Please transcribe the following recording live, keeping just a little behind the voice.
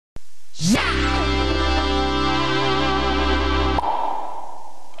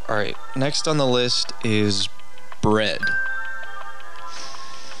Alright, next on the list is bread.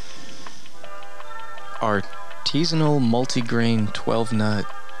 Artisanal multigrain 12-nut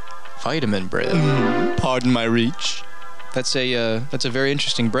vitamin bread. Pardon my reach. That's a very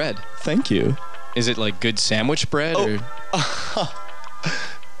interesting bread. Thank you. Is it like good sandwich bread or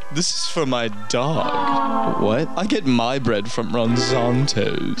This is for my dog. what? I get my bread from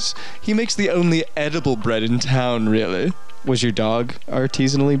Ronzanto's. He makes the only edible bread in town, really. Was your dog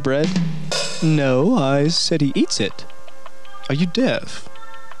artisanally bred? No, I said he eats it. Are you deaf?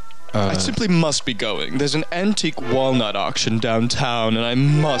 I simply must be going. There's an antique walnut auction downtown, and I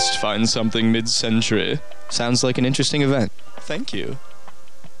must find something mid-century. Sounds like an interesting event. Thank you.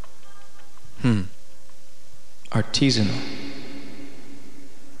 Artisanal.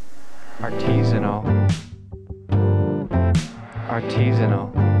 Artisanal.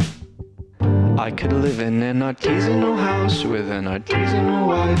 Artisanal. I could live in an artisanal house with an artisanal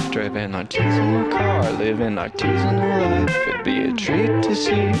wife, drive an artisanal car, live an artisanal life. It'd be a treat to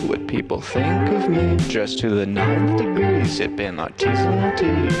see what people think of me. Dressed to the 9th degree, sipping artisanal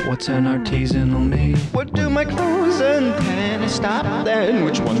tea. What's an artisanal me? What do my clothes and panties stop then?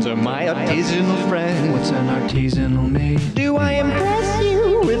 Which ones are my artisanal friends? What's an artisanal me? Do I impress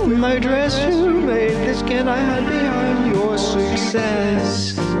you with my dress? Who made this? Can I hide behind your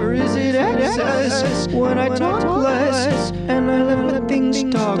success? Or is it excess when I talk less and I let things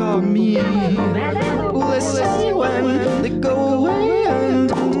talk for me? Will I say when they go away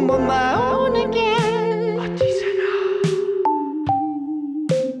and I'm on my own again? Artisanal.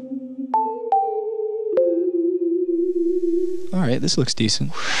 Alright, this looks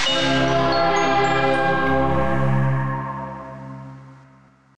decent.